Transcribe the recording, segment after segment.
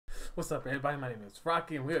What's up, everybody? My name is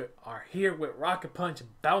Rocky, and we are here with Rocket Punch and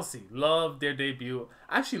Bouncy. Love their debut.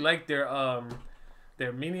 I actually like their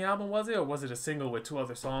mini album, was it? Or was it a single with 2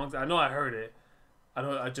 other songs? I know I heard it.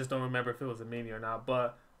 I just don't remember if it was a mini or not,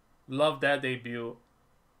 but love that debut.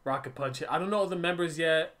 Rocket Punch. I don't know the members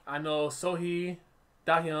yet. I know Sohee,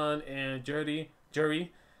 Dahyun, and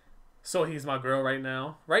Jury. Sohee's my girl right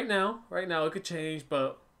now. Right now. It could change,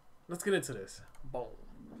 but let's get into this. Boom.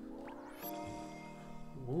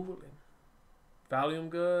 Ooh. Volume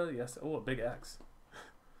good. Yes. Oh, a big X.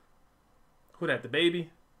 Who that? The baby?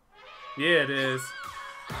 Yeah, it is.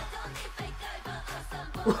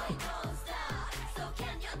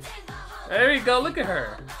 There you go. Look at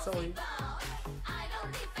her. Sohee.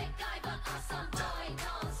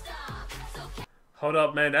 Hold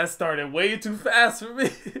up, man. That started way too fast for me.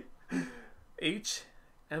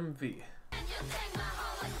 HMV.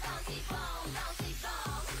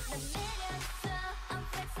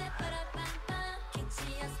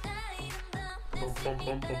 Boom, boom,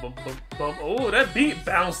 boom, boom, boom, boom, boom. Oh, that beat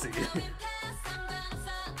bouncy.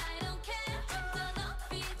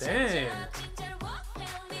 Damn.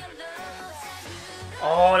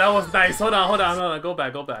 Oh, that was nice. Hold on. Go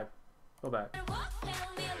back.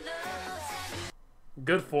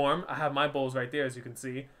 Good form. I have my bowls right there, as you can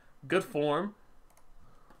see. Good form.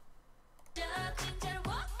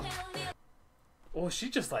 Oh, she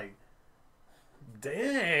just like,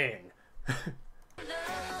 dang.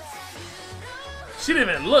 She didn't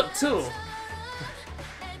even look, too.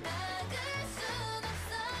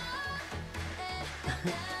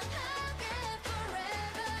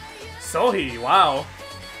 Sohee, wow.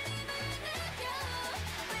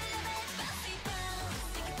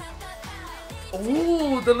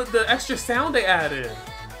 Ooh, the extra sound they added.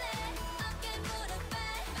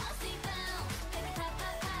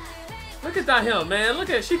 Look at that man.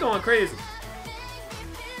 Look at she going crazy.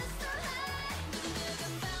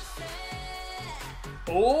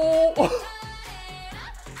 Oh.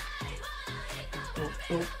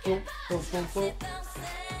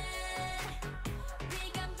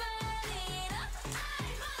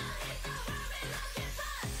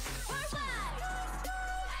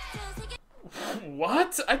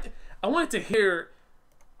 What? I wanted to hear.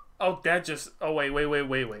 Oh, that just. Oh wait.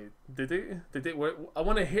 Did they? I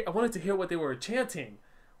wanted to hear what they were chanting,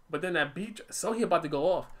 but then that beat. Sohee about to go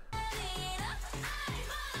off.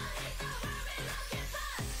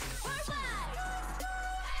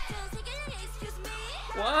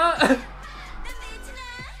 What?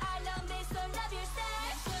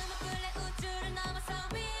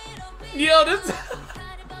 Yo,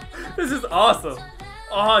 this is awesome.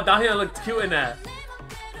 Oh, Dahyun looked cute in that.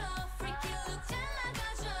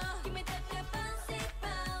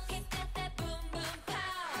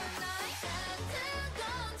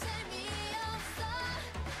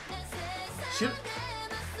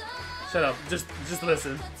 Shut up. Just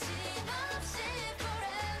listen.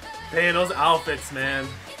 Hey, those outfits, man.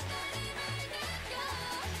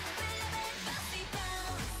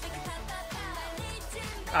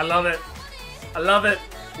 I love it.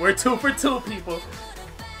 We're 2 for 2, people.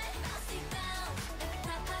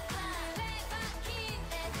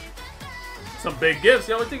 Some big gifts.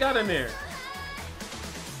 Yo, what you got in there?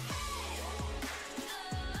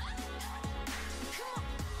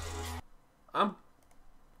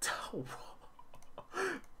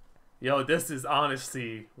 Yo, this is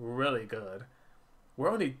honestly really good. We're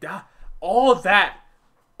only all that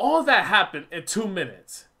happened in 2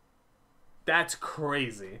 minutes. That's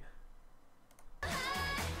crazy.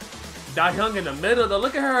 Dahyun in the middle though.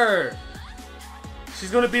 Look at her. She's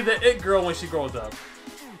gonna be the it girl when she grows up.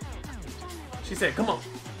 She said, "Come on."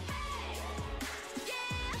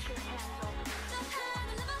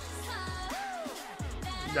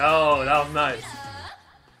 No, that was nice.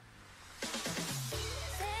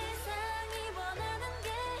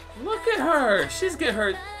 Look at her. She's getting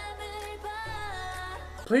her.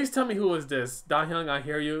 Please tell me who is this. Dahyun, I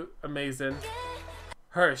hear you. Amazing.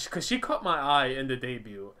 Her, because she caught my eye in the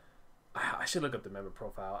debut. I should look up the member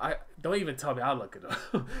profile. Don't even tell me. I'll look it up.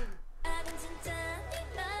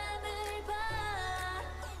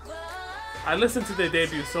 I listen to their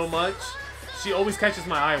debut so much. She always catches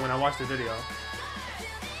my eye when I watch the video.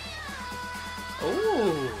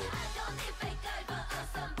 Ooh.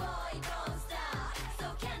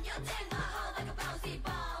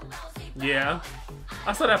 Yeah.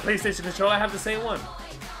 I saw that PlayStation controller. I have the same one.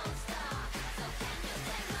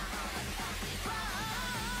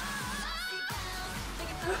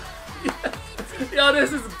 Yo,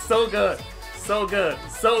 this is so good. So good.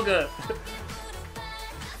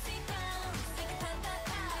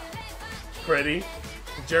 Pretty.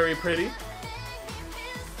 Jerry pretty.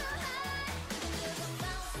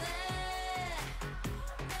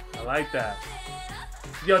 I like that.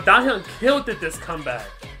 Yo, Dahyun killed it this comeback.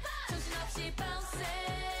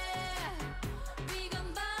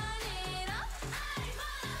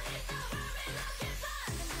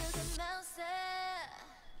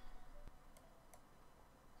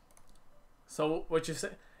 So what you say?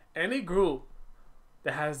 Any group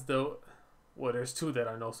that has the, well, there's two that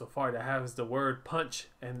I know so far that has the word punch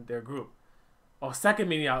in their group. Oh, second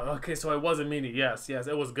mini album. Okay, so it wasn't mini. Yes,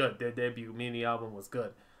 it was good. Their debut mini album was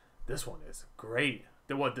good. This one is great.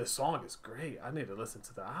 This song is great. I need to listen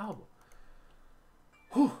to the album.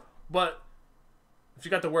 Whew. But if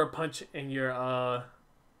you got the word punch in your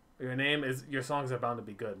name, is your songs are bound to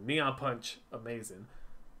be good. Neon Punch, amazing.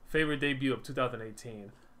 Favorite debut of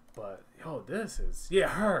 2018. But yo, this is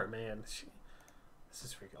her, man. This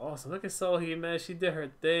is freaking awesome. Look at Sohee, man. She did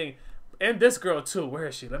her thing. And this girl too. Where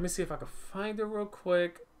is she? Let me see if I can find her real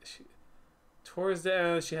quick. Towards the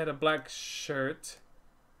end, she had a black shirt.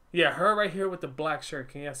 Yeah, her right here with the black shirt.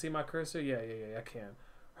 Can you see my cursor? Yeah, I can.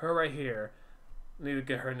 Her right here. Need to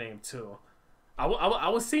get her name too. I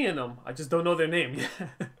was seeing them. I just don't know their name yet.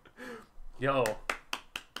 Yo,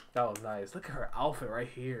 that was nice. Look at her outfit right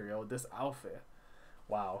here, yo. This outfit.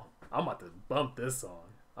 Wow. I'm about to bump this song.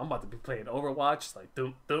 I'm about to be playing Overwatch. Like,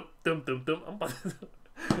 dum, dum, dum, dum, dum. I'm about to...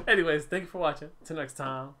 Anyways, thank you for watching. Till next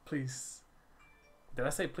time. Please. Did I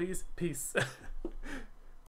say please? Peace.